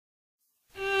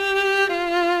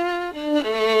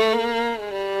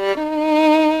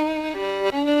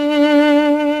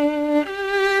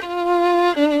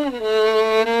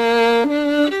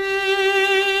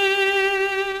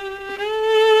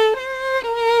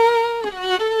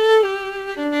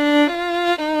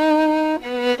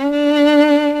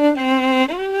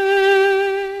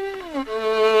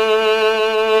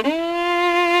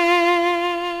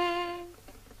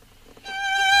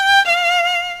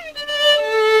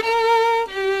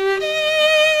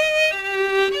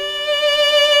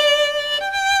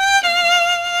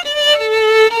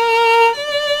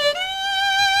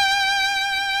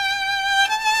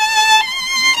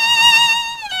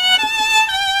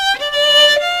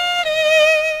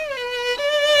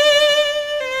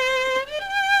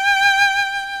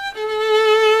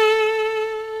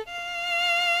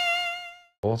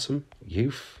bottom.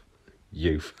 Youth.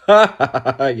 Yeah,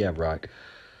 right.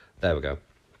 There we go.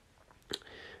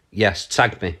 Yes,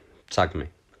 tag me.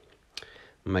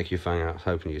 Make you fang out,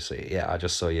 hoping you see it. Yeah, I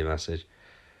just saw your message.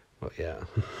 But yeah,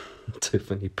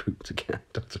 Tiffany pooped again,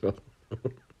 Dr.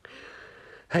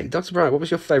 Hey, Dr. Bright, what was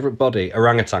your favourite body?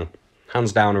 Orangutan.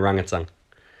 Hands down, orangutan.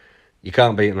 You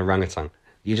can't beat an orangutan.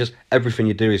 Everything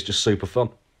you do is just super fun.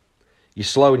 You're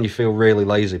slow and you feel really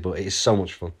lazy, but it is so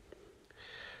much fun.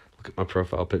 Look at my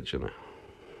profile picture now.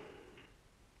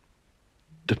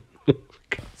 For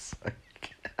God's sake.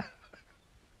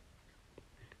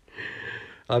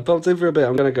 I popped in for a bit.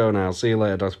 I'm going to go now. See you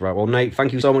later, Dr. Bright. Well, Nate,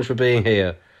 thank you so much for being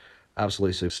here.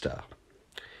 Absolute superstar.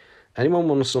 Anyone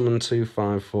want to summon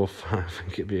 2545? I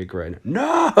think it'd be a great...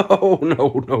 No!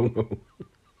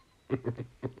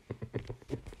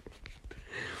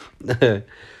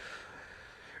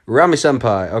 Rami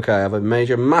Senpai. Okay, I have a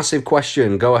massive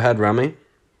question. Go ahead, Rami.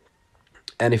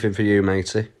 Anything for you,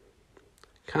 matey.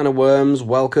 Kind of Worms,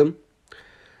 welcome.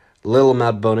 Little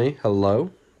Mad Bunny,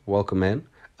 hello. Welcome in.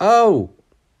 Oh!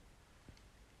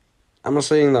 Am I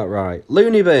seeing that right?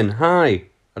 Looney Bin, hi.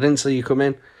 I didn't see you come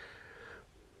in.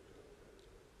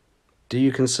 Do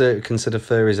you consider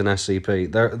furries an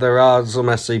SCP? There are some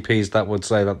SCPs that would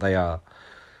say that they are.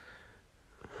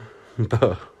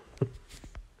 But...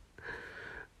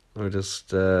 I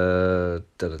just... Yeah,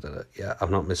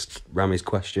 I've not missed Rami's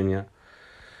question yet.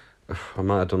 I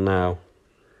might have done now.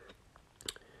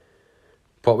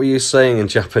 What were you saying in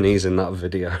Japanese in that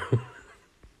video?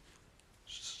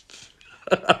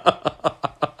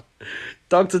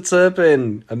 Dr.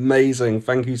 Turpin, amazing.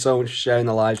 Thank you so much for sharing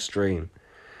the live stream.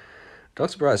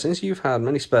 Dr. Bright, since you've had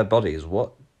many spare bodies,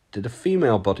 what did a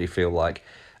female body feel like?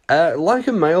 Like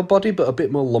a male body, but a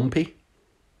bit more lumpy.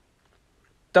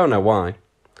 Don't know why.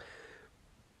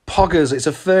 Poggers, it's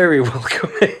a furry,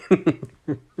 welcome in.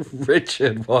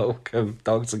 Richard, welcome.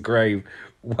 Dr. Grave,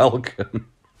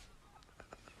 welcome.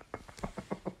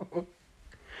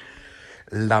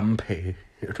 Lumpy.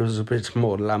 It was a bit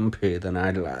more lumpy than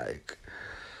I'd like.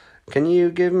 Can you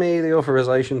give me the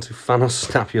authorization to fan or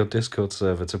snap your Discord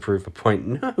server to prove a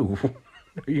point? No,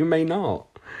 you may not.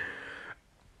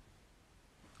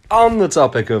 On the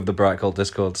topic of the Bright Cult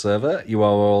Discord server, you are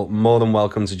all more than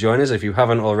welcome to join us if you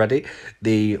haven't already.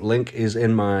 The link is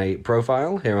in my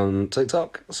profile here on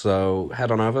TikTok, so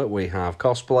head on over. We have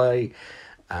cosplay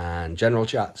and general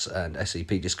chats and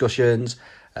SCP discussions,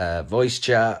 voice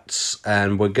chats,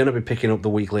 and we're going to be picking up the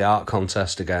weekly art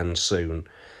contest again soon.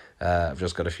 I've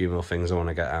just got a few more things I want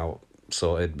to get out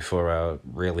sorted before I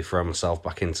really throw myself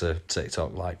back into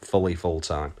TikTok, like fully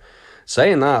full-time.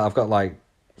 Saying that, I've got like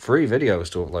 3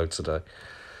 videos to upload today.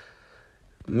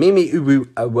 Mimi Ubu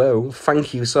Awo,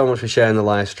 thank you so much for sharing the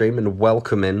live stream and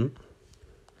welcoming.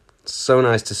 So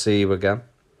nice to see you again.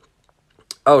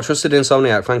 Oh, Trusted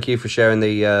Insomniac, thank you for sharing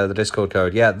the Discord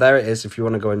code. Yeah, there it is if you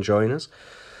want to go and join us.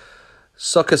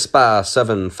 Sucker Spa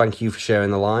 7, thank you for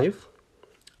sharing the live.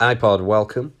 iPod,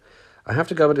 welcome. I have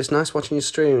to go, but it's nice watching you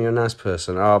stream. You're a nice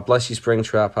person. Oh, bless you,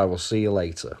 Springtrap. I will see you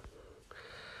later.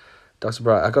 Dr.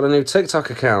 Bright, I got a new TikTok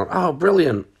account. Oh,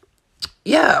 brilliant.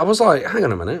 Yeah, I was like, hang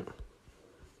on a minute.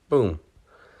 Boom.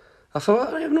 I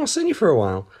thought, I have not seen you for a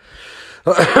while.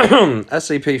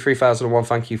 SCP-3001,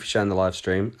 thank you for sharing the live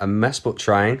stream. A Mess But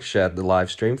Trying shared the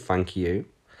live stream. Thank you.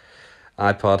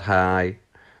 iPod, hi.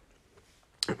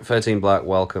 13 Black,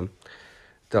 welcome.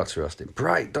 Dr. Austin.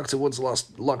 Bright, Dr. Woods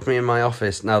locked me in my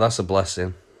office. No, that's a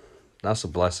blessing. That's a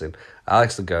blessing.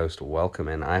 Alex the Ghost, welcome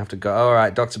in. I have to go. All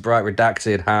right, Dr. Bright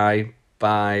redacted. Hi.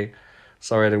 Bye.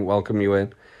 Sorry I didn't welcome you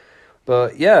in.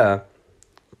 But yeah.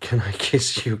 Can I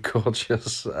kiss you,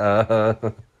 gorgeous?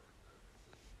 Yeah,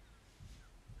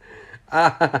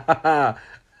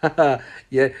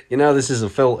 you know this is a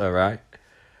filter, right?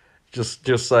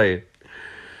 Just saying.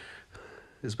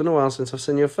 It's been a while since I've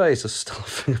seen your face. A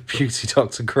stuffing of beauty,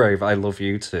 Dr. Grave. I love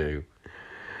you too.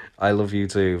 I love you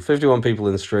too. 51 people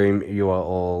in the stream. You are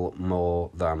all more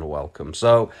than welcome.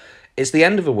 So, it's the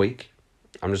end of a week.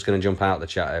 I'm just going to jump out of the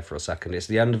chat here for a second. It's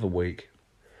the end of a week.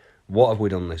 What have we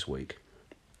done this week?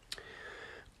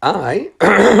 I,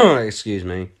 excuse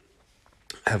me,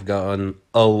 have gotten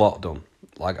a lot done.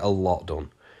 Like, a lot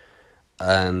done.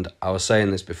 And I was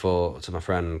saying this before to my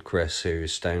friend Chris,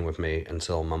 who's staying with me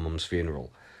until my mum's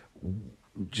funeral.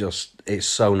 Just, it's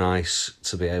so nice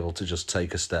to be able to just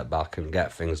take a step back and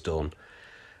get things done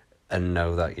and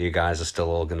know that you guys are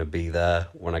still all going to be there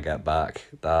when I get back,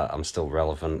 that I'm still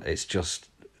relevant. It's just,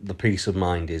 the peace of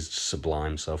mind is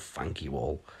sublime, so thank you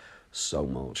all so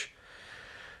much.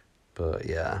 But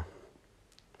yeah.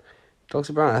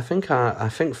 Dr. Bright, I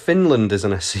think Finland is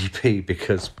an SCP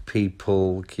because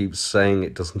people keep saying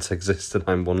it doesn't exist, and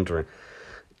I'm wondering.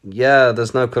 Yeah,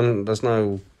 there's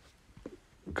no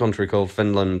country called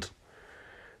Finland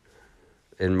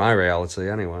in my reality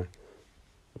anyway.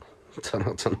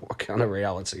 Don't know what kind of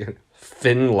reality.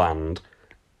 Finland.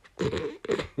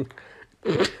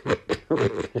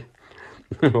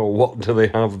 What do they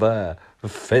have there?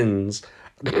 Fins.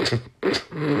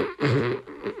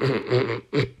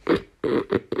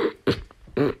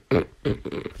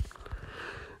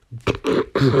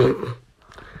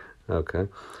 Okay.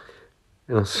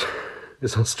 Is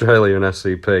Australia an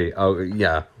SCP? Oh,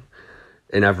 yeah.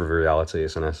 In every reality,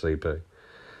 it's an SCP.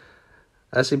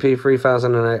 SCP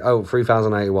 3008. Oh,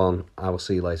 3081. I will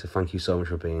see you later. Thank you so much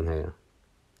for being here.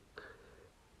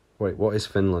 Wait, what is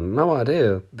Finland? No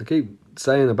idea. They keep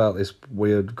saying about this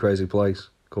weird, crazy place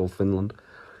called Finland.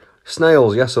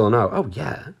 Snails, yes or no? Oh,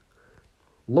 yeah.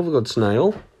 Love a good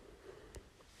snail.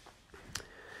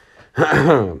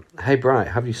 Hey, Bright,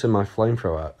 have you seen my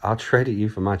flamethrower? I'll trade it you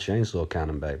for my chainsaw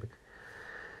cannon, baby.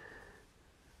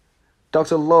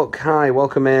 Dr. Luck, hi,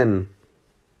 welcome in.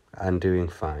 I'm doing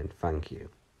fine, thank you.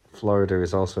 Florida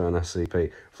is also an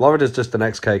SCP. Florida's just an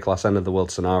XK class end of the world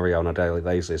scenario on a daily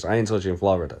basis. I ain't touching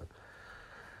Florida.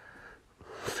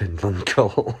 Finland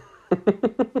call.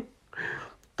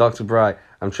 Dr. Bright,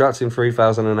 I'm trapped in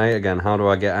 3008 again. How do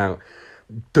I get out?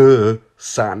 Duh,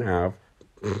 sat nav.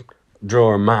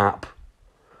 Draw a map.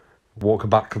 Walk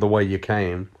back the way you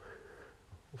came.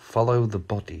 Follow the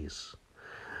bodies.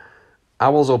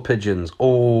 Owls or pigeons?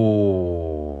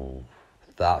 Oh,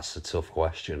 that's a tough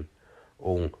question.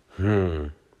 Oh,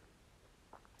 I'm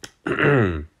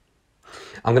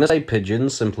going to say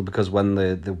pigeons simply because when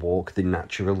they walk, they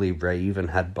naturally rave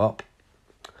and head bop.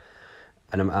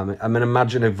 And I mean,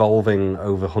 imagine evolving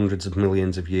over hundreds of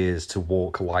millions of years to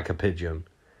walk like a pigeon.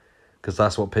 Because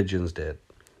that's what pigeons did.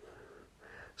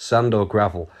 Sand or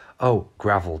gravel? Oh,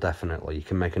 gravel, definitely. You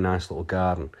can make a nice little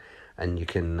garden. And you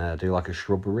can do like a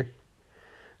shrubbery.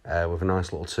 With a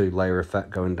nice little 2-layer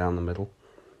effect going down the middle.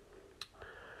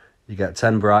 You get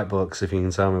 10 bright bucks if you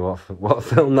can tell me what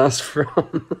film that's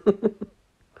from.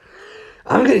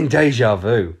 I'm getting deja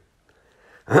vu.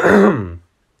 I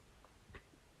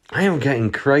am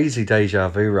getting crazy deja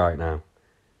vu right now.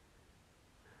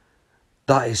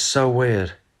 That is so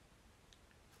weird.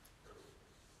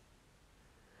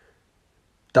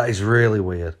 That is really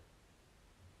weird.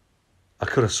 I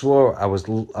could have swore I was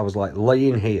like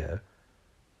laying here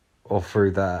or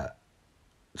through there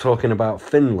talking about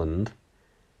Finland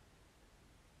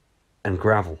and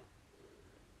gravel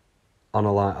on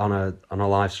a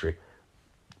live stream.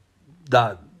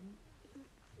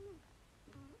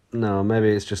 No,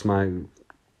 maybe it's just my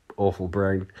awful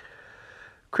brain.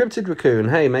 Cryptid Raccoon,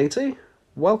 hey matey,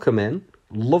 welcome in.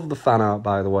 Love the fan art,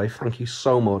 by the way. Thank you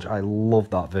so much. I love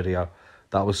that video.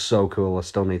 That was so cool. I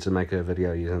still need to make a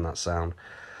video using that sound.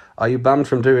 Are you banned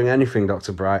from doing anything,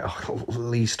 Dr. Bright? Oh, at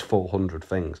least 400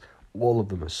 things. All of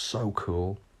them are so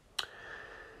cool.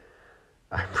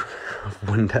 I'm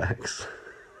Windex.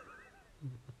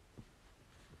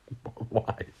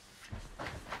 Why?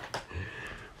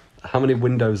 How many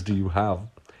windows do you have?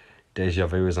 Deja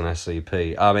vu is an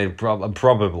SCP. I mean,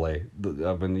 probably.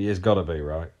 I mean, it's got to be,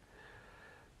 right?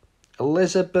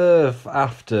 Elizabeth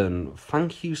Afton,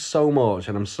 thank you so much,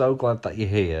 and I'm so glad that you're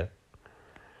here.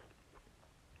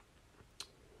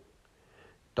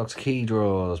 Dr.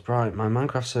 Keydraws, Bright, my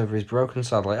Minecraft server is broken,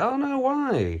 sadly. Oh, no,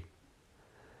 why?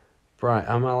 Bright,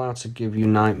 am I allowed to give you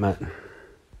nightmare?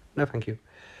 No, thank you.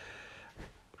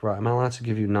 Right, am I allowed to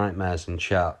give you nightmares in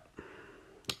chat?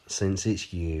 Since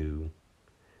it's you.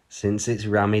 Since it's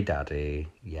Rammy Daddy.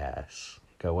 Yes.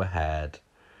 Go ahead.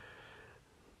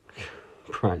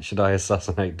 Right, should I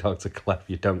assassinate Dr. Clef?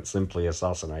 You don't simply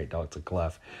assassinate Dr.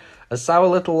 Clef. A sour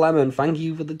little lemon, thank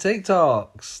you for the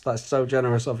TikToks. That's so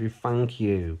generous of you, thank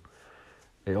you.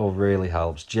 It all really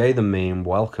helps. Jay the Meme,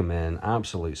 welcome in.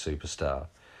 Absolute superstar.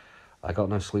 I got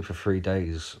no sleep for 3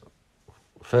 days.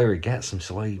 Furry, get some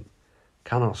sleep.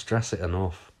 Cannot stress it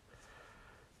enough.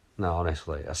 No,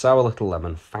 honestly. A sour little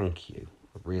lemon, thank you.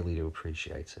 I really do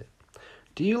appreciate it.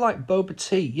 Do you like boba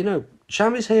tea? You know,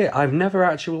 Sham is here. I've never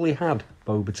actually had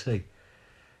boba tea.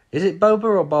 Is it boba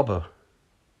or boba?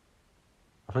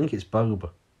 I think it's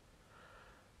boba.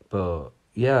 But,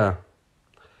 yeah.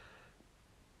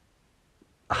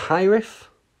 Hirif?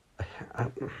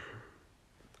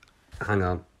 Hang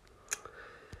on.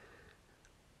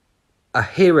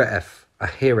 Ahiref.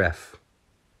 Ahiref.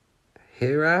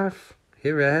 Hiraf?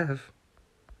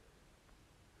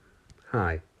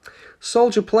 Hi.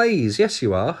 Soldier Plays. Yes,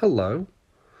 you are. Hello.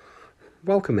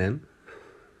 Welcome in.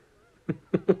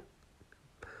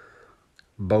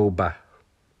 Boba.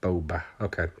 Boba.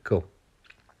 Okay, cool.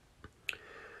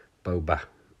 Boba.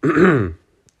 I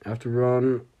have to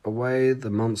run away.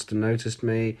 The monster noticed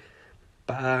me.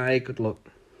 Bye. Good luck.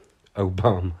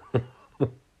 Obam.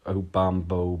 Obam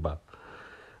Boba.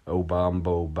 Obam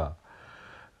Boba.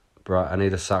 Right, I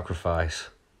need a sacrifice.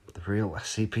 The real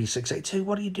SCP-682,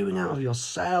 what are you doing out of your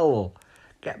cell?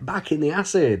 Get back in the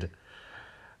acid.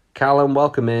 Callum,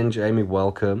 welcome in. Jamie,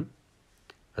 welcome.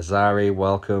 Azari,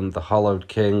 welcome. The Hollowed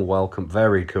King, welcome.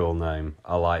 Very cool name.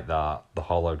 I like that. The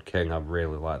Hollowed King, I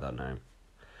really like that name.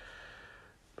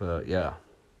 But yeah.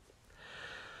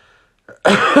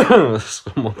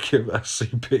 Someone give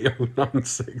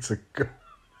SCP-096 a go.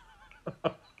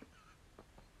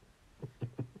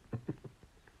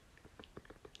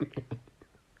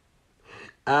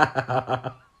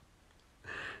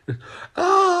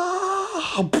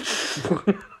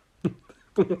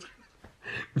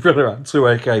 Brother had two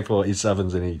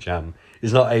AK-47s in each hand.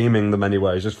 He's not aiming them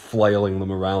anywhere, he's just flailing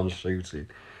them around shooting.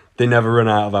 They never run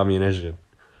out of ammunition.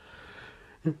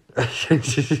 You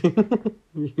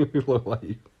look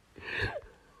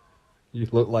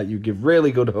like you give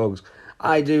really good hugs.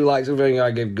 I do like something,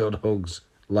 I give good hugs.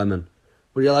 Lemon.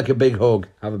 Would you like a big hug?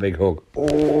 Have a big hug.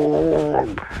 Oh,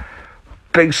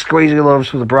 big squeezy loves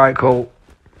for the bright colt.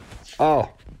 Oh.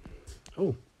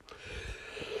 Oh.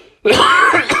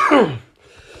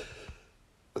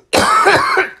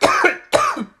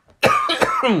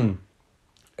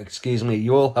 Excuse me,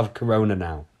 you all have corona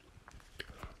now.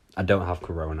 I don't have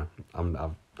corona. I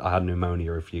had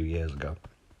pneumonia a few years ago.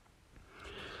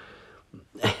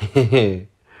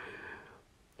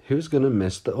 Who's gonna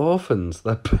miss the orphans?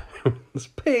 Their parents'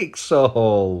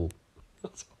 pixel.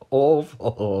 That's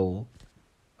awful.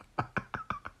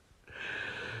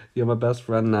 You're my best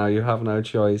friend now. You have no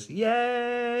choice.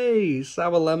 Yay!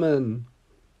 Sour lemon.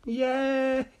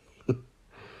 Yay!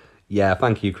 Yeah,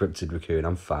 thank you, Cryptid Raccoon.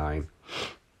 I'm fine.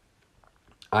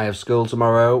 I have school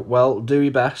tomorrow. Well, do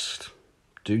your best.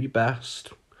 Do your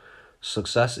best.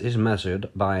 Success is measured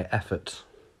by effort.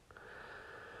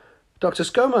 Dr.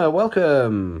 Skoma,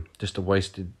 welcome. Just a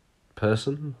wasted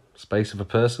person. Space of a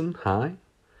person. Hi.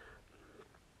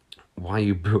 Why are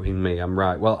you booing me? I'm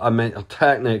right. Well, I mean,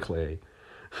 technically.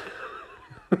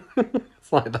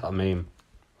 It's like that meme.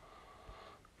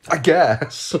 I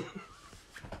guess.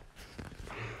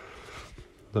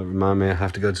 Don't remind me I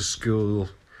have to go to school.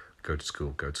 Go to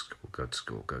school, go to school, go to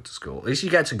school, go to school. At least you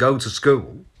get to go to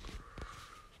school.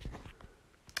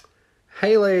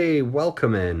 Haley,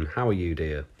 welcome in. How are you,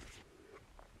 dear?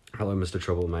 Hello, Mr.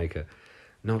 Troublemaker.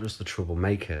 Not just the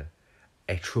troublemaker,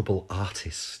 a trouble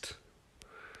artist.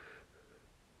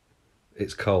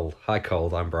 It's cold. Hi,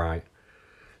 cold. I'm bright.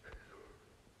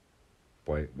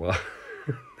 Wait, what?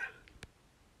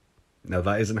 No,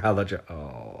 that isn't how that...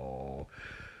 Oh.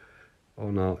 Oh,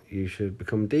 no. You should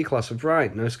become D-class of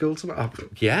bright. No school tomorrow. Oh,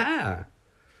 yeah.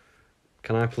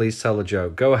 Can I please tell a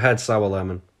joke? Go ahead, Sour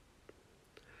Lemon.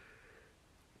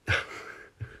 I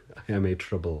am a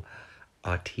trouble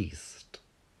artiste.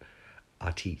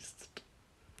 Artiste.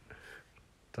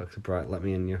 Dr. Bright, let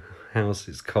me in your house.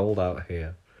 It's cold out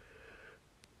here.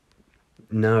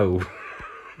 No.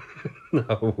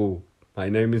 No. My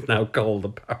name is now cold,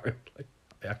 apparently.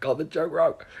 I got the joke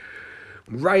wrong.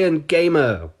 Ryan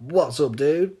Gamer. What's up,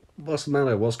 dude? What's the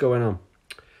matter? What's going on?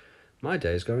 My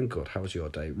day is going good. How's your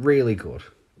day? Really good.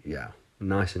 Yeah.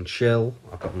 Nice and chill.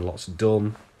 I've gotten lots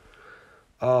done.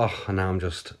 Oh, and now I'm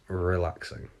just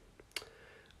relaxing.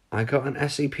 I got an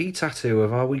SCP tattoo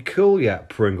of Are We Cool Yet?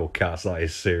 Pringle Cats. That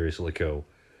is seriously cool.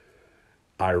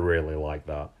 I really like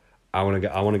that. I want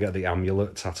to get the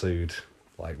amulet tattooed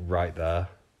like right there.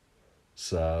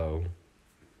 So,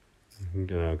 you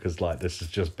know, because like this has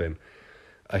just been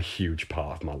a huge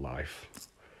part of my life.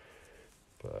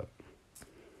 But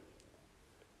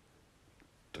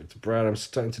Dr. Brad, I'm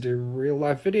starting to do real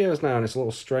life videos now, and it's a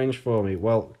little strange for me.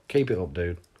 Well, keep it up,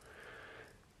 dude.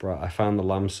 Right, I found the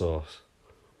lamb sauce.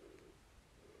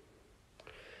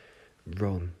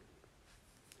 Run.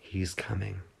 He's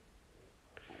coming.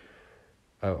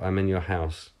 Oh, I'm in your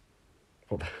house.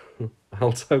 What the...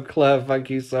 Alto Claire, thank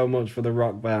you so much for the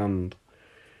rock band.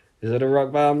 Is it a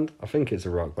rock band? I think it's a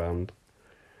rock band.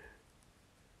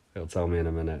 It'll tell me in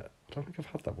a minute. I don't think I've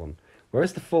had that one. Where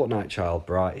is the Fortnite child,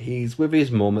 Bright? He's with his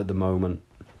mum at the moment.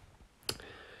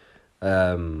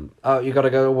 Oh, you gotta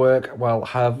go to work. Well,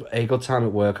 have a good time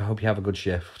at work. I hope you have a good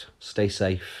shift. Stay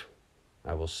safe.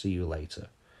 I will see you later.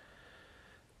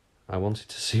 I wanted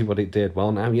to see what it did.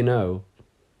 Well, now you know.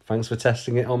 Thanks for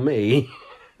testing it on me.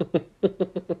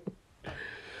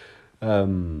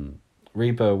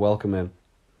 Reaper, welcome in.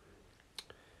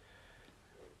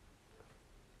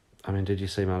 I mean, did you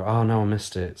see my... Oh, no, I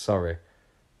missed it. Sorry.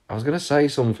 I was going to say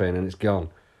something and it's gone.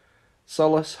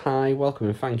 Solace, hi, welcome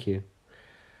and thank you.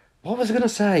 What was I going to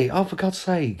say? Oh, for God's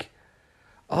sake.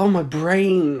 Oh, my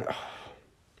brain.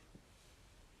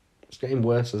 It's getting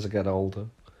worse as I get older.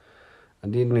 I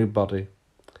need a new body.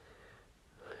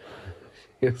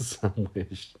 Your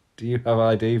sandwich. Do you have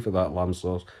ID for that lamb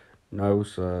sauce? No,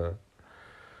 sir.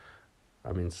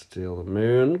 I'm in Steal the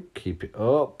Moon. Keep it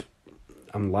up.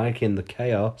 I'm liking the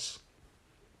chaos.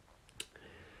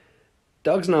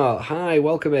 Dogsnot, hi,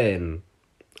 welcome in.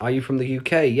 Are you from the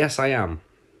UK? Yes, I am.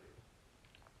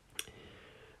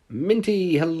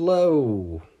 Minty,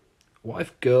 hello. What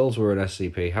if girls were an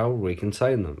SCP? How would we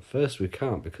contain them? First, we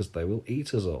can't because they will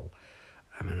eat us all.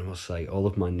 I mean, I must say, all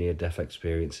of my near-death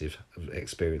experiences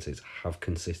have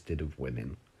consisted of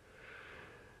women.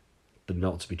 They're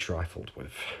not to be trifled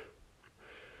with.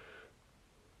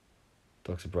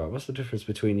 Dr. Bright, what's the difference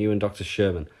between you and Dr.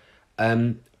 Sherman?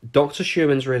 Dr.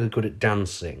 Sherman's really good at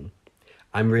dancing.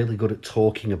 I'm really good at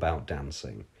talking about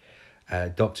dancing.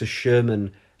 Dr.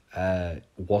 Sherman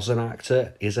was an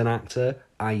actor, is an actor.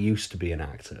 I used to be an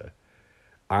actor.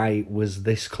 I was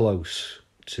this close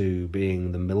to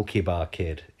being the Milky Bar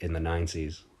Kid in the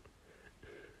 90s.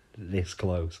 This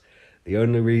close. The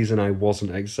only reason I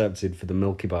wasn't accepted for the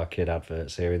Milky Bar Kid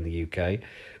adverts here in the UK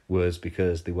was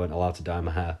because they weren't allowed to dye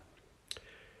my hair.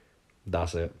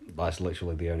 That's it. That's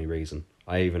literally the only reason.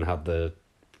 I even had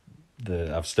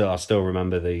I still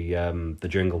remember the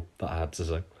jingle that I had to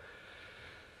sing.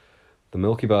 The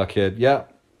Milky Bar Kid. Yeah,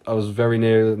 I was very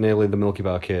nearly the Milky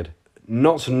Bar Kid.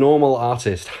 Not normal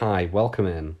artist. Hi, welcome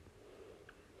in.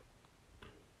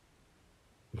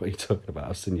 What are you talking about?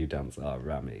 I've seen you dance. Oh,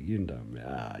 Rami, you know me.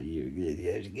 Ah,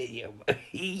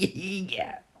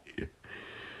 yeah.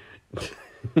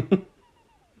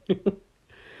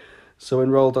 So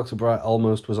Enroll Dr. Bright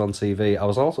almost was on TV. I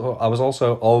was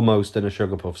also almost in a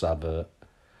Sugar Puffs advert,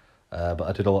 but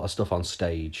I did a lot of stuff on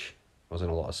stage. I was in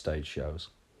a lot of stage shows.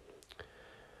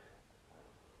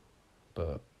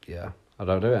 But yeah, I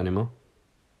don't do it anymore.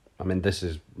 I mean, this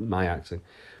is my acting.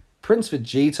 Prince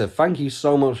Vegeta, thank you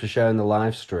so much for sharing the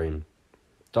live stream.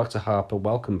 Dr. Harper,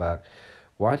 welcome back.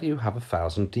 Why do you have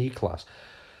 1,000 D class?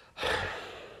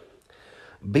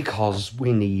 Because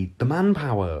we need the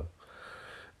manpower.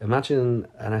 Imagine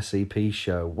an SCP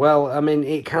show. Well, I mean,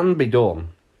 it can be done.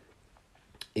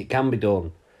 It can be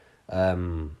done.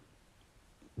 But,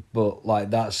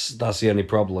 like, that's the only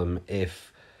problem.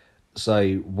 If,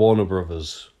 say, Warner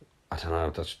Brothers, I don't know,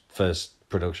 that's first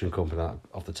production company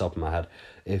off the top of my head.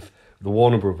 If the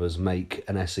Warner Brothers make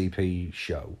an SCP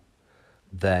show,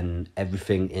 then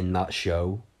everything in that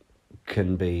show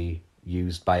can be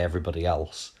used by everybody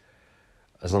else.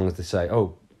 As long as they say,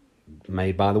 oh,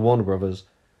 made by the Warner Brothers,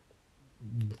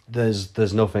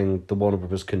 there's nothing the Warner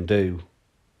Brothers can do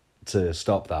to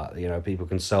stop that. You know, people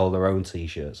can sell their own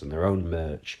t-shirts and their own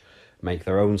merch, make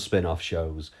their own spin-off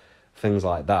shows, things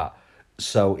like that.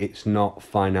 So it's not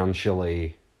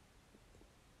financially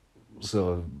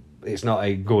it's not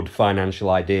a good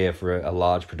financial idea for a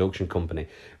large production company,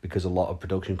 because a lot of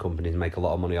production companies make a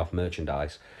lot of money off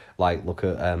merchandise. Like, look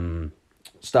at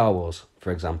Star Wars,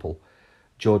 for example.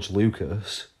 George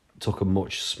Lucas took a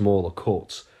much smaller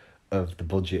cut of the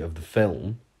budget of the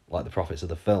film, like the profits of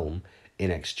the film,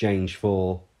 in exchange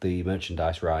for the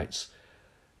merchandise rights,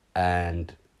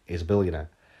 and is a billionaire.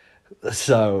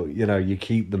 So, you know, you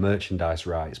keep the merchandise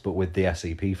rights, but with the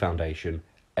SCP Foundation,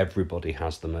 everybody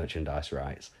has the merchandise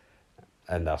rights,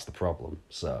 and that's the problem.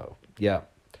 So, yeah.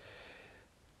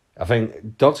 I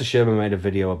think Dr. Sherman made a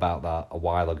video about that a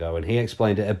while ago, and he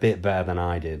explained it a bit better than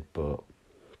I did, but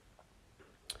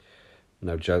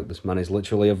no joke, this man is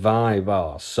literally a vibe.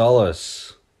 Oh,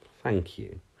 Solace. Thank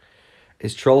you.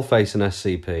 Is Trollface an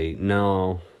SCP?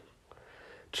 No.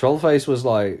 Trollface was,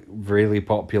 like, really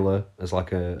popular as,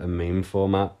 like, a meme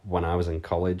format when I was in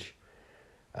college.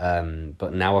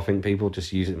 But now I think people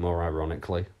just use it more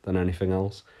ironically than anything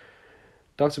else.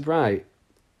 Dr. Bright,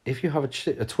 if you have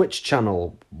a Twitch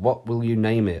channel, what will you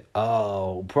name it?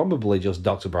 Oh, probably just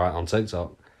Dr. Bright on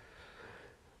TikTok.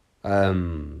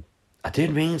 I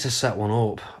did mean to set one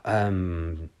up.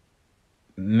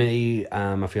 Me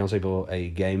and my fiance bought a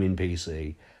gaming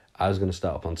PC. I was going to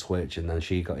start up on Twitch, and then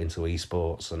she got into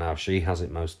esports, so now she has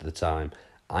it most of the time.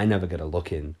 I never get a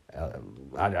look in.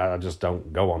 I just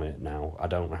don't go on it now. I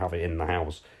don't have it in the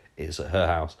house. It's at her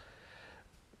house.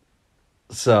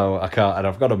 So I can't, and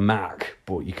I've got a Mac,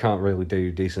 but you can't really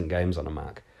do decent games on a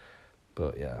Mac.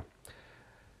 But yeah.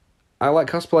 I like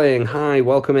cosplaying. Hi,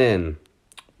 welcome in.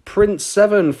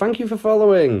 Prince7, thank you for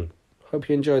following. Hope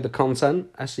you enjoy the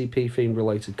content, SCP-themed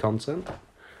related content.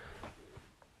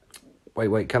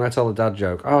 Wait, can I tell a dad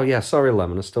joke? Oh, yeah, sorry,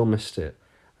 Lemon, I still missed it.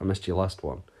 I missed your last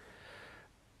one.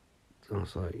 I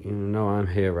was like, you know I'm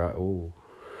here, right? Oh,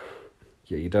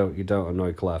 yeah, you don't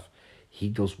annoy Clef. He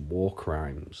does war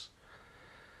crimes.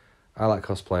 I like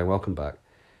cosplaying, welcome back.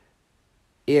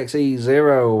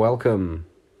 EXE0, welcome.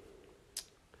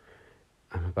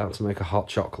 I'm about to make a hot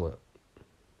chocolate.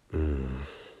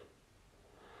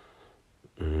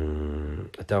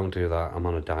 Don't do that, I'm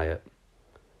on a diet.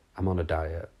 I'm on a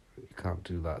diet. You can't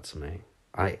do that to me.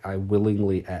 I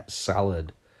willingly ate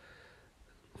salad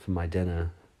for my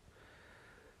dinner.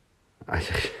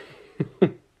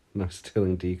 No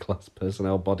stealing D-class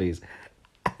personnel bodies.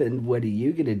 And what are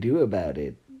you gonna do about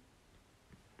it?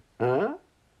 Huh?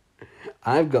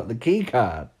 I've got the key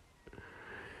card.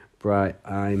 Right,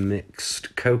 I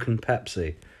mixed Coke and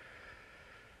Pepsi.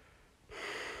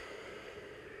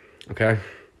 Okay.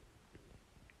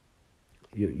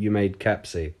 You made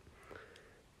Kepsi.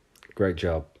 Great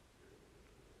job.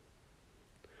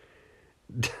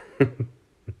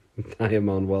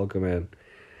 Diamond, welcome in.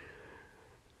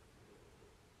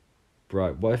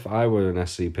 Right, what if I were an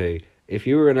SCP? If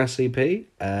you were an SCP,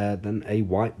 then a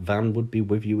white van would be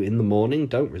with you in the morning.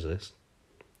 Don't resist.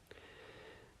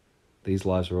 These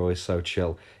lives are always so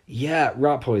chill. Yeah,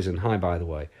 rat poison. Hi, by the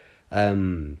way.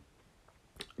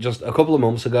 Just a couple of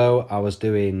months ago, I was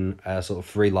doing sort of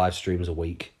 3 live streams a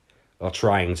week, or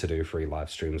trying to do 3 live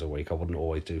streams a week. I wouldn't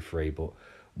always do 3, but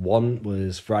one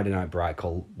was Friday Night Bright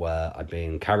Cult, where I'd be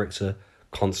in character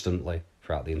constantly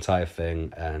throughout the entire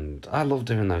thing, and I love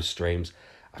doing those streams.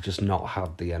 I've just not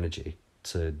had the energy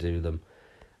to do them,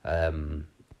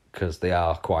 because they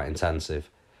are quite intensive.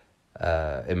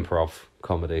 Improv,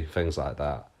 comedy, things like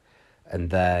that. And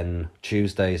then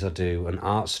Tuesdays I do an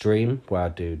art stream where I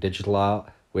do digital art,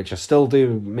 which I still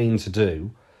do mean to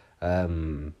do.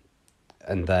 And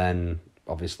then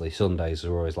obviously Sundays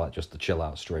are always like just the chill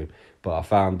out stream. But I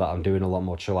found that I'm doing a lot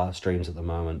more chill out streams at the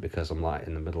moment because I'm like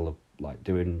in the middle of like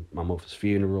doing my mother's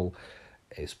funeral.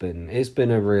 It's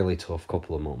been a really tough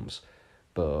couple of months.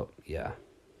 But yeah.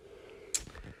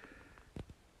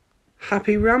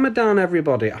 Happy Ramadan,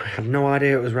 everybody. I had no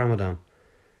idea it was Ramadan.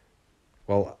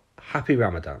 Well, happy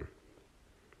Ramadan.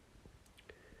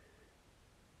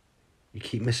 You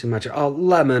keep missing my... Oh,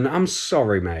 Lemon, I'm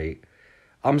sorry, mate.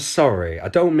 I'm sorry. I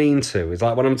don't mean to. It's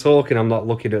like when I'm talking, I'm not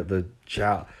looking at the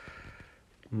chat.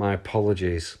 My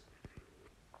apologies.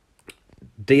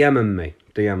 DMing me.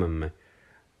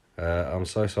 I'm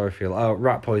so sorry for you. Oh,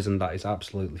 rat poison, that is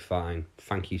absolutely fine.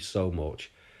 Thank you so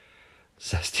much.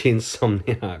 Says the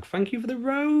Insomniac. Thank you for the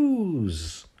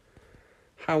rose.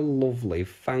 How lovely.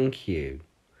 Thank you.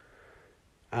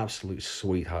 Absolute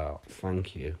sweetheart.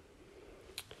 Thank you.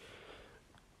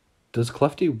 Does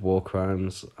Clef do war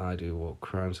crimes? I do war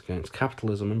crimes against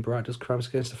capitalism, and Bright does crimes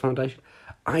against the Foundation.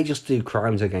 I just do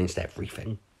crimes against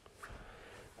everything.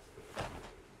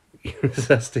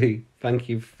 Zesty, thank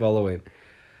you for following.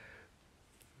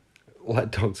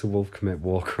 Let Dr. Wolf commit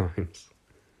war crimes.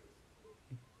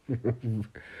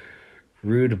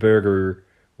 Rude Burger,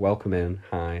 welcome in.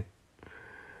 Hi.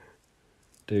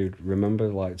 Dude, remember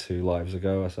like 2 lives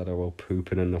ago I said I will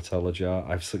poop in a Nutella jar?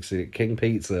 I've succeeded. King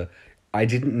Pizza, I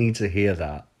didn't need to hear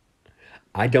that.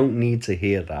 I don't need to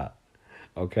hear that.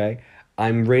 Okay?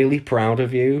 I'm really proud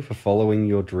of you for following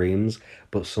your dreams,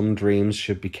 but some dreams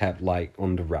should be kept like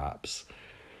under wraps.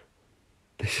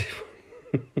 This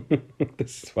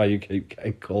is why you keep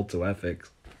getting called to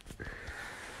ethics.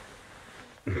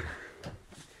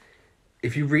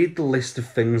 If you read the list of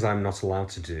things I'm not allowed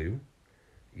to do,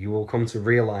 you will come to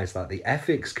realise that the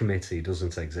ethics committee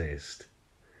doesn't exist.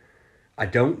 I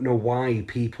don't know why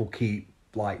people keep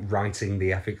like writing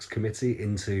the ethics committee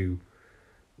into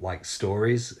like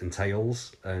stories and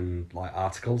tales and like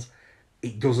articles.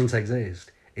 It doesn't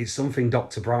exist. It's something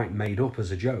Dr. Bright made up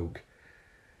as a joke.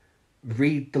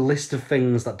 Read the list of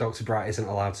things that Dr. Bright isn't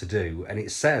allowed to do, and it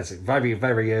says very,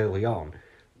 very early on,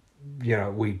 you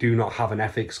know, we do not have an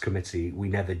ethics committee. We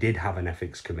never did have an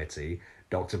ethics committee.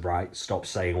 Dr. Bright, stop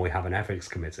saying we have an ethics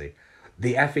committee.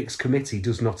 The ethics committee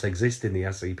does not exist in the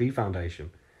SCP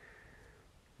Foundation.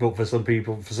 But for some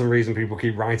reason, people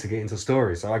keep writing it into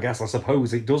stories. So I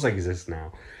suppose it does exist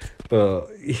now. But,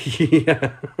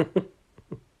 yeah.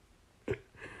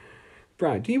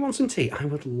 Bright, do you want some tea? I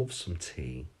would love some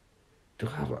tea. Do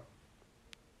I have a...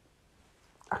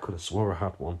 I could have swore I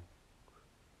had one.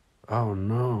 Oh,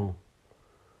 no.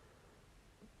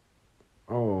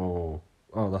 Oh,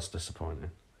 that's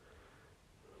disappointing.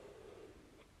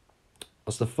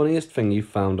 What's the funniest thing you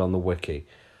found on the wiki?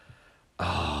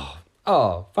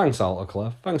 Oh, thanks,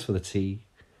 Altaclef. Thanks for the tea.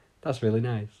 That's really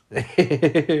nice.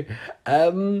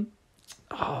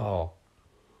 Oh.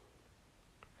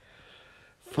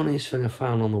 Funniest thing I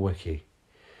found on the wiki.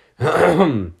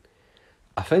 I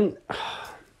think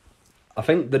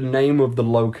the name of the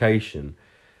location,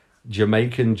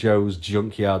 Jamaican Joe's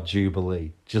Junkyard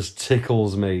Jubilee, just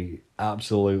tickles me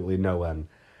absolutely no end.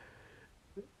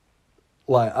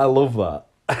 Like, I love that.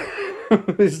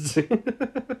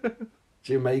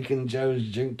 Jamaican Joe's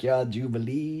Junkyard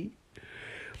Jubilee.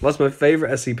 That's my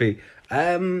favourite SCP.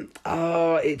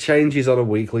 It changes on a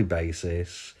weekly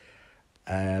basis.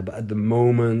 But at the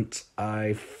moment,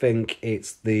 I think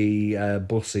it's the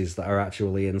buses that are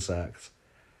actually insects.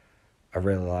 I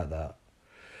really like that.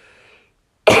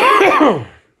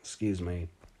 Excuse me.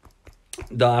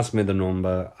 Don't ask me the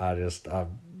number. I've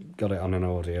got it on an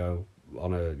audio,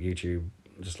 on a YouTube,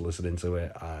 just listening to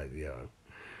it.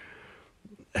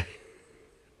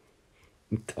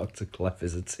 Dr. Clef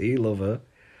is a tea lover.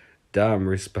 Damn,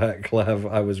 respect, Clef.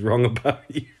 I was wrong about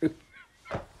you.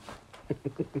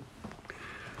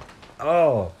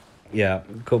 Oh, yeah,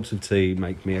 cups of tea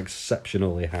make me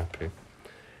exceptionally happy.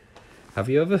 Have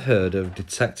you ever heard of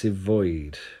Detective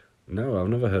Void? No, I've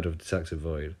never heard of Detective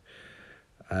Void.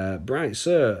 Bright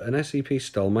sir, an SCP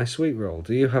stole my sweet roll.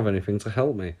 Do you have anything to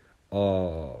help me?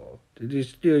 Oh, did he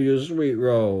steal your sweet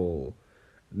roll?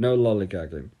 No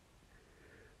lollygagging.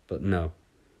 But no.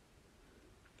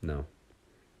 No.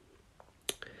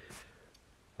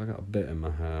 I got a bit in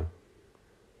my hair.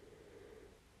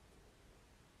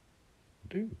 I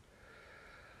do.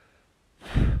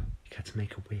 You get to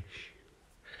make a wish.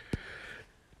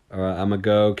 Alright, I'ma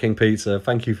go. King Pizza,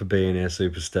 thank you for being here,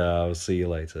 superstar. I'll see you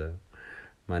later.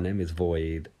 My name is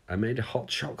Void. I made a hot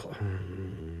chocolate.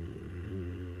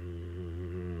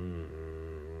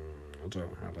 I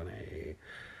don't have any.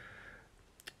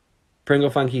 Pringle,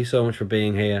 thank you so much for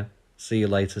being here. See you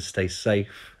later. Stay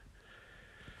safe.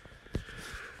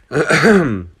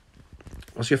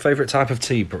 What's your favourite type of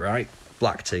tea, right?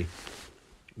 Black tea.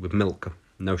 With milk.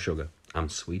 No sugar. I'm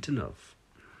sweet enough.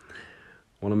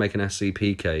 Want to make an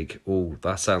SCP cake? Oh,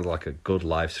 that sounds like a good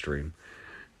live stream.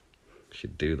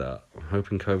 Should do that. I'm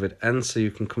hoping COVID ends so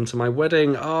you can come to my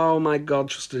wedding. Oh my god,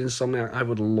 Trusted Insomniac. I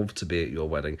would love to be at your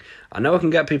wedding. I know I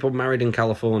can get people married in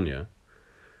California.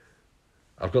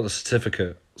 I've got the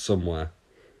certificate somewhere.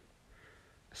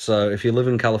 So if you live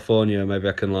in California, maybe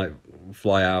I can like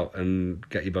fly out and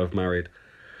get you both married.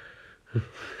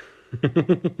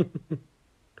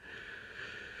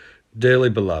 Dearly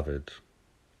beloved,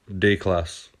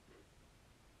 D-class,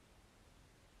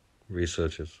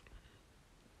 researchers,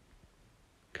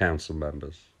 council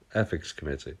members, ethics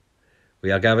committee.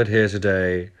 We are gathered here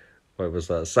today. What was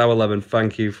that? Sour Lemon,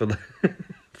 thank you for the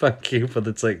thank you for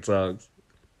the TikToks.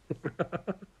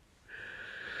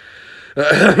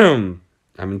 I'm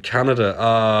in Canada.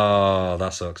 Oh,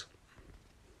 that sucks.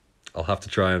 I'll have to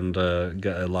try and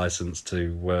get a license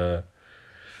to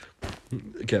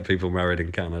get people married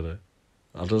in Canada.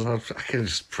 I can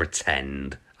just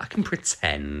pretend. I can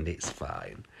pretend it's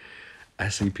fine.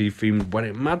 SCP themed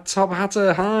wedding. Mad Top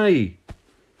Hatter, hi.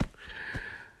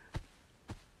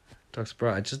 Dr.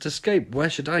 Bright, I just escaped. Where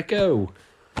should I go?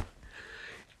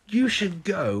 You should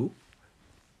go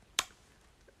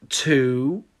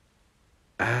to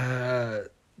the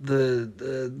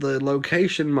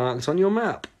location marked on your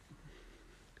map.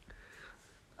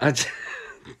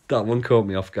 That one caught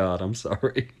me off guard. I'm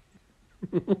sorry.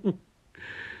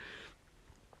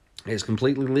 It's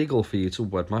completely legal for you to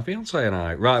wed my fiancé and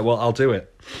I. Right, well, I'll do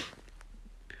it.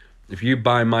 If you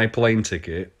buy my plane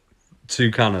ticket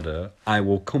to Canada, I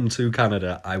will come to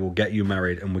Canada, I will get you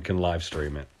married, and we can live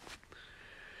stream it.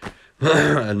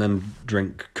 And then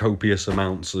drink copious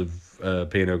amounts of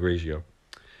Pinot Grigio.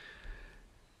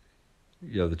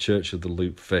 Yeah, the Church of the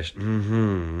Loop Fish.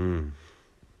 Mm-hmm.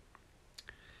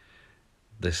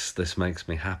 This makes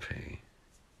me happy.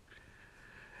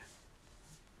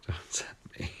 Don't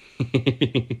tempt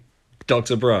me.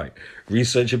 Dr. Bright,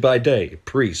 researcher by day,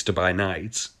 priest by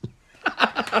night.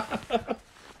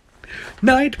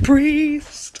 Night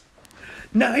priest!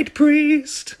 Night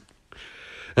priest!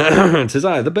 'Tis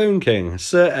I, the Boon King.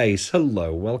 Sir Ace,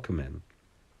 hello, welcome in.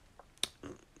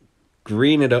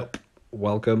 Green it up,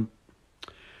 welcome.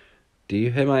 Do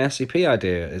you hear my SCP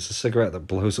idea? It's a cigarette that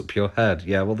blows up your head.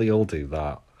 Yeah, well, they all do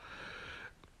that.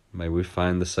 May we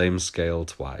find the same scale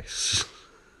twice.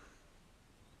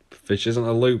 Fish isn't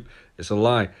a loop, it's a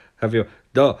lie. Have your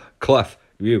Clef,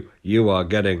 you are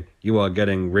getting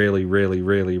really, really,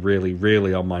 really, really,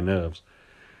 really on my nerves.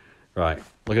 Right,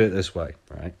 look at it this way,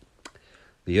 right?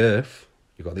 The Earth,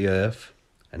 you've got the Earth,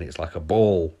 and it's like a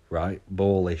ball, right?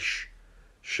 Ballish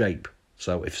shape.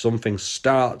 So if something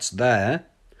starts there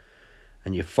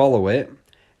and you follow it,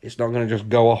 it's not going to just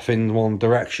go off in one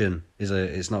direction, is it?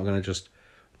 It's not going to just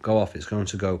go off. It's going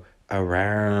to go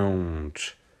around.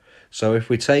 So if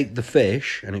we take the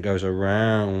fish and it goes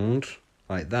around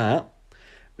like that,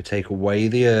 we take away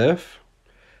the earth,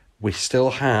 we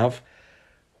still have...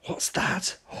 What's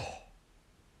that? Oh,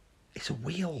 it's a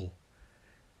wheel.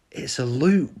 It's a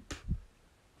loop.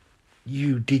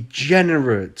 You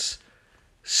degenerates.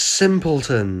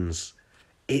 Simpletons.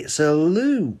 It's a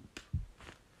loop.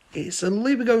 It's a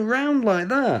loop. It goes round like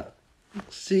that.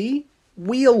 See?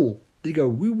 Wheel. You go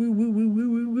woo, woo, woo, woo, woo,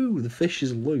 woo, woo. The fish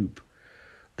is a loop.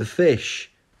 The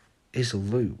fish is a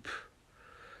loop.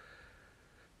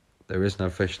 There is no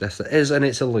fish. There is, and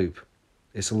it's a loop.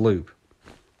 It's a loop.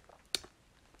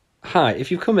 Hi, if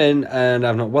you've come in and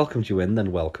I've not welcomed you in,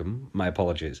 then welcome. My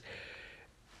apologies.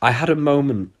 I had a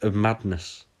moment of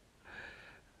madness.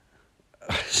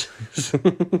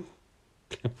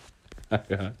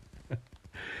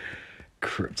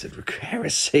 Cryptid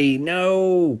heresy,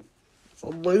 no! It's a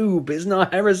loop, it's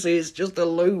not heresy, it's just a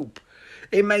loop.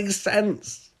 It makes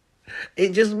sense.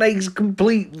 It just makes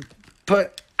complete...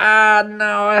 But,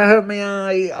 no, I hurt my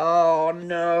eye. Oh,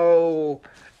 no.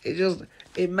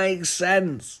 It makes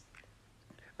sense.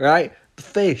 Right? The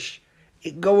fish,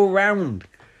 it go around.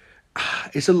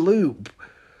 It's a loop.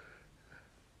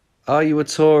 Are you a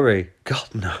Tory? God,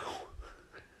 no.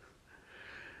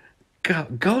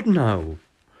 God, no.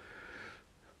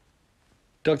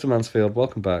 Dr. Mansfield,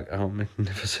 welcome back. Oh,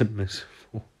 magnificent,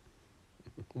 merciful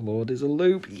Lord is a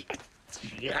loop.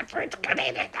 Yes.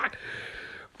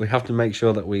 We have to make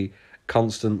sure that we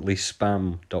constantly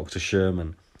spam Dr.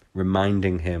 Sherman,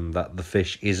 reminding him that the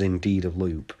fish is indeed a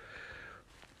loop.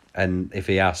 And if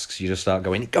he asks, you just start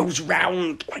going, it goes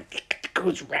round. It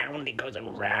goes round. It goes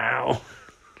around.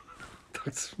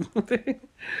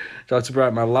 Dr.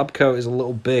 Bright, my lab coat is a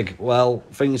little big. Well,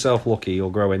 think yourself lucky, you'll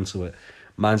grow into it.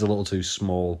 Mine's a little too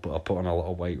small, but I put on a lot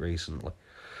of weight recently.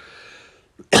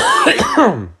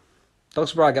 Dr.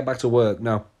 Bright, get back to work.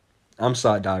 No, I'm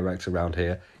site director around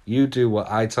here. You do what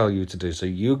I tell you to do, so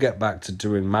you get back to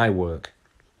doing my work.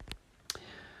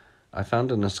 I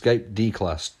found an escaped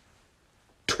D-class.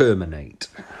 Terminate.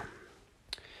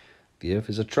 The Earth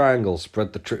is a triangle.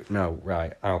 Spread the truth. No,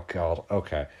 right. Oh, God.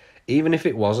 Okay. Even if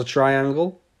it was a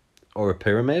triangle, or a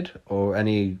pyramid, or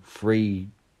any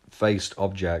free-faced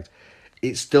object,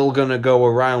 it's still going to go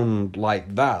around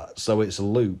like that, so it's a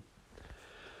loop.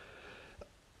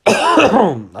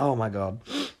 Oh, my God.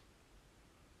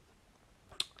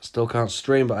 Still can't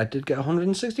stream, but I did get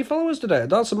 160 followers today.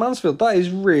 That's a Mansfield. That is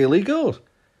really good.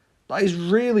 That is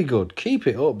really good. Keep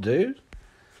it up, dude.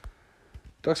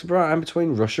 Dr. Bright, I'm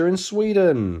between Russia and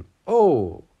Sweden.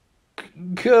 Oh,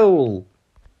 cool.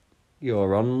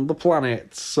 You're on the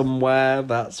planet somewhere.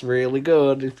 That's really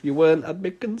good. If you weren't, I'd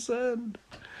be concerned.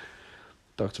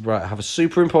 Dr. Bright, I have a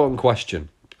super important question.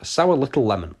 A sour little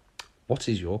lemon. What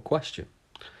is your question?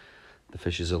 The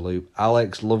fish is a loop.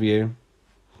 Alex, love you.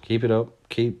 Keep it up.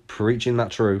 Keep preaching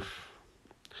that truth.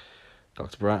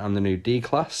 Dr. Bright, I'm the new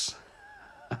D-class.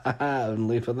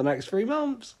 Only for the next 3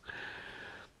 months.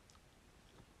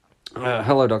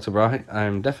 Hello, Dr. Bright.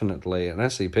 I'm definitely an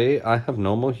SCP. I have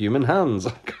normal human hands.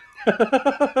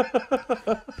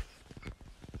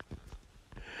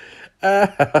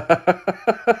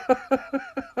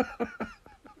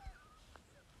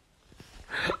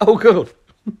 Oh, good.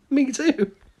 Me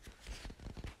too.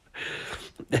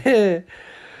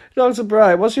 Dr.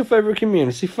 Bright, what's your favourite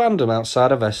community fandom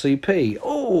outside of SCP?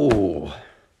 Oh,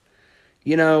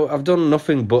 you know, I've done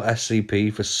nothing but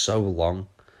SCP for so long.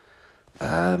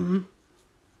 I'm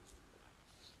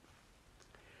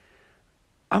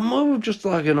more of just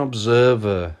like an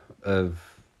observer of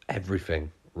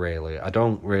everything, really. I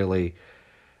don't really...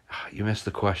 You missed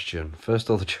the question. First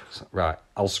all the... Right,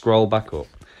 I'll scroll back up.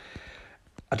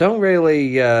 I don't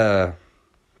really...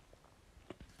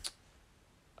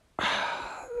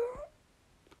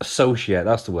 associate,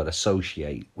 that's the word,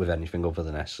 associate with anything other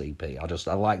than SCP.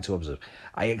 I like to observe.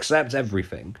 I accept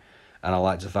everything, and I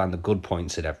like to find the good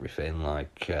points in everything,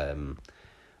 like, I'm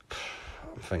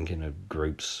thinking of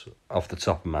groups off the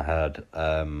top of my head.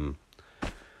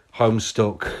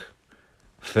 Homestuck,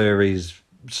 furries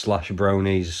 /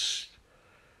 bronies,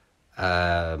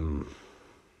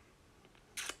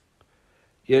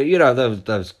 you know,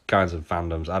 those kinds of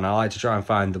fandoms, and I like to try and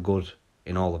find the good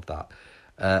in all of that.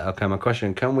 Okay, my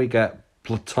question: can we get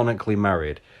platonically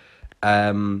married?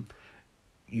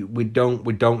 We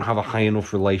don't have a high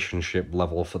enough relationship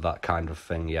level for that kind of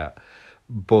thing yet,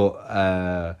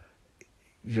 but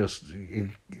just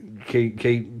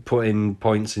keep putting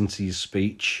points into your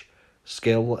speech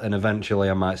skill, and eventually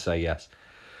I might say yes.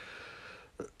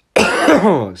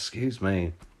 Oh, excuse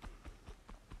me.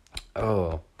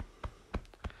 Oh.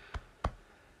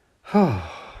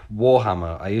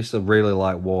 Warhammer. I used to really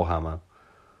like Warhammer.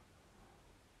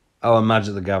 Oh, and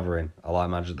Magic the Gathering. I like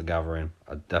Magic the Gathering.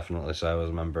 I'd definitely say I was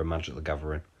a member of Magic the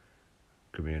Gathering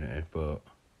community, but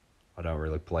I don't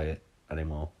really play it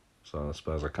anymore, so I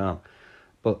suppose I can't.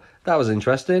 But that was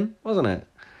interesting, wasn't it?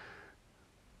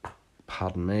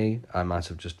 Pardon me, I might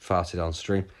have just farted on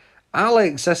stream.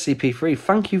 Alex SCP3,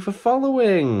 thank you for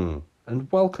following and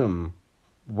welcome.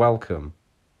 Welcome.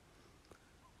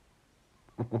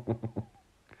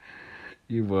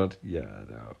 You would, yeah,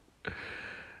 I know.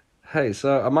 Hey,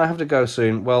 so I might have to go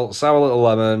soon. Well, Sour Little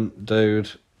Lemon,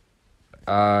 dude,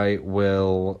 I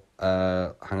will,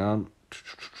 hang on.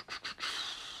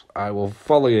 I will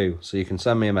follow you so you can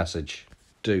send me a message.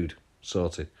 Dude,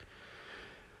 sorted.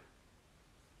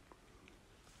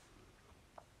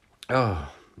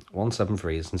 Oh,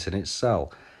 173 isn't in its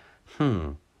cell.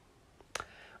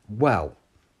 Well,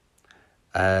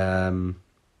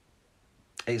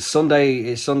 it's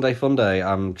Sunday fun day.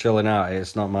 I'm chilling out.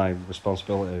 It's not my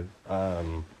responsibility.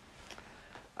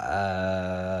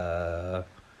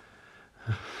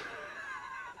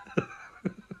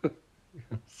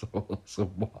 So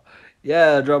what?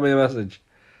 Yeah, drop me a message.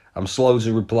 I'm slow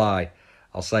to reply.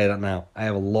 I'll say that now. I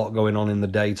have a lot going on in the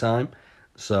daytime.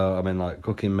 So I'm in like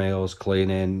cooking meals,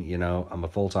 cleaning, you know, I'm a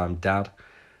full-time dad.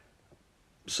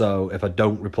 So if I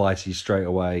don't reply to you straight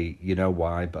away, you know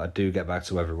why, but I do get back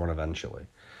to everyone eventually.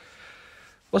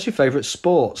 What's your favourite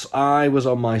sports? I was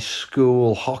on my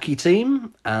school hockey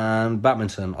team and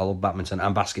badminton. I love badminton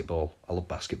and basketball. I love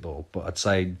basketball, but I'd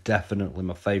say definitely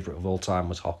my favourite of all time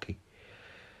was hockey.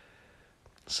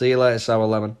 See you later, Sour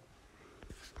Lemon.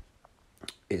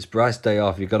 It's Bryce's day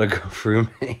off. You got to go through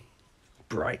me.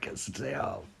 Bryce gets the day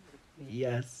off.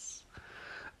 Yes.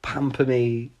 Pamper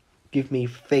me. Give me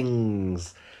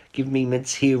things. Give me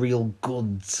material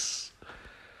goods.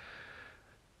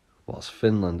 What's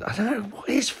Finland? I don't know. What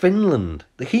is Finland?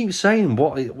 They keep saying,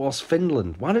 what's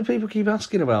Finland? Why do people keep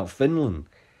asking about Finland?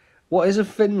 What is a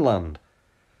Finland?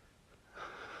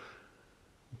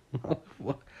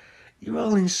 You're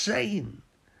all insane.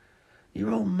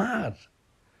 You're all mad.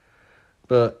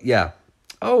 But, yeah.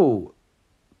 Oh,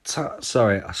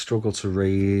 sorry, I struggle to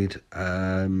read.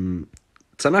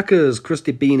 Tanaka's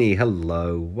Krusty Beanie,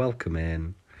 hello, welcome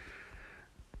in.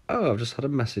 Oh, I've just had a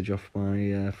message off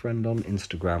my friend on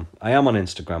Instagram. I am on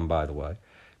Instagram, by the way.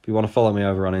 If you want to follow me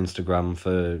over on Instagram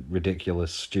for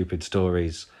ridiculous, stupid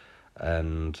stories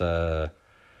and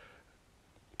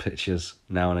pictures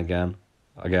now and again,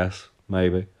 I guess,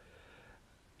 maybe.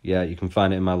 Yeah, you can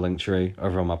find it in my link tree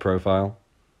over on my profile.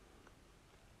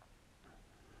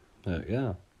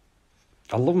 Yeah.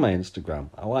 I love my Instagram.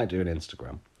 I like doing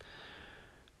Instagram.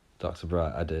 Dr.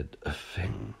 Bright, I did a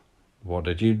thing. What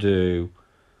did you do?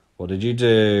 What did you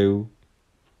do?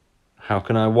 How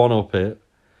can I one-up it?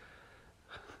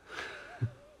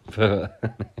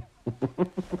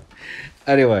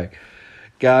 Anyway,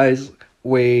 guys,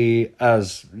 we,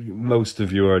 as most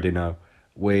of you already know,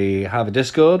 we have a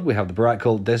Discord. We have the Bright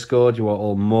Cult Discord. You are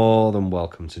all more than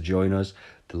welcome to join us.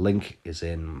 The link is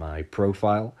in my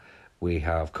profile. We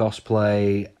have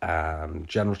cosplay and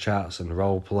general chats and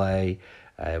roleplay.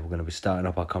 We're going to be starting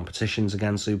up our competitions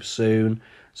again super soon,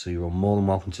 so you're all more than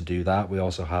welcome to do that. We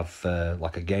also have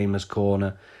like a gamers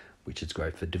corner, which is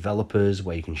great for developers,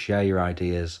 where you can share your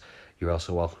ideas. You're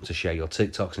also welcome to share your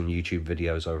TikToks and YouTube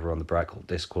videos over on the Bright Cult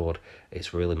Discord.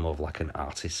 It's really more of like an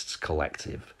artists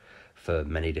collective for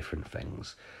many different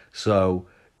things. So,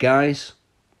 guys,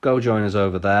 go join us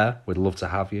over there. We'd love to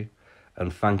have you.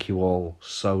 And thank you all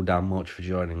so damn much for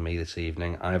joining me this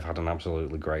evening. I've had an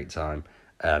absolutely great time.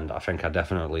 And I think I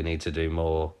definitely need to do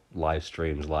more live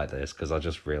streams like this because I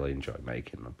just really enjoy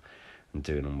making them and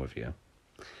doing them with you.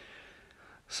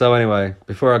 So anyway,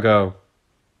 before I go,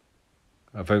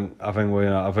 I think we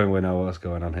know what's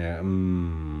going on here.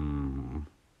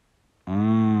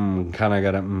 Can I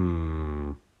get it?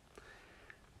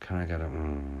 Can I get it?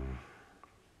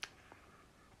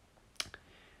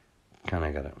 Can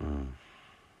I get it?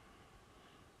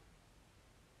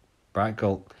 Bright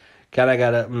Cult. Can I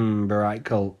get it? Bright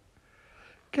Cult.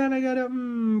 Can I get it?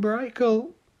 Bright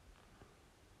Cult.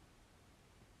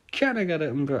 Can I get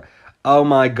it? Oh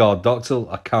my God, Doctor,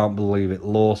 I can't believe it.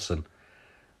 Lawson,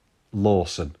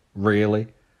 really?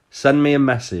 Send me a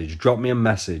message. Drop me a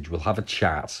message. We'll have a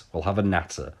chat. We'll have a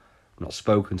natter. I've not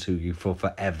spoken to you for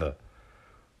forever.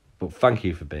 But thank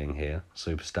you for being here,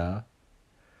 superstar.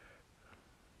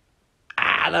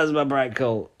 That's my Bright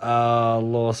Cult. Oh,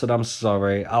 Lawson, I'm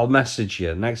sorry. I'll message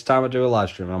you. Next time I do a live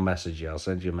stream, I'll message you. I'll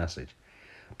send you a message.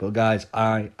 But guys,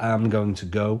 I am going to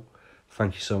go.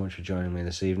 Thank you so much for joining me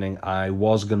this evening. I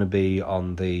was going to be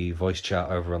on the voice chat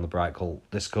over on the Bright Cult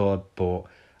Discord, but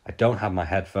I don't have my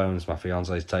headphones. My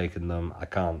fiance's taken them. I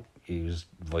can't use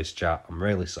voice chat. I'm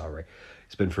really sorry.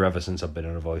 It's been forever since I've been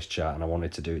on a voice chat, and I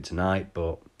wanted to do it tonight,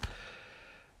 but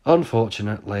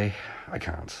unfortunately, I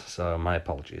can't. So my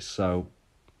apologies. So,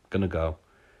 gonna go.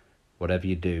 Whatever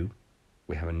you do,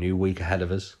 we have a new week ahead of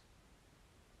us.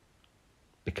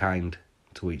 Be kind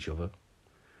to each other.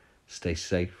 Stay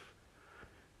safe.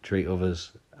 Treat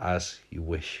others as you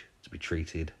wish to be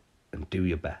treated, and do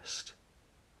your best.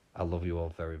 I love you all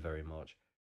very, very much.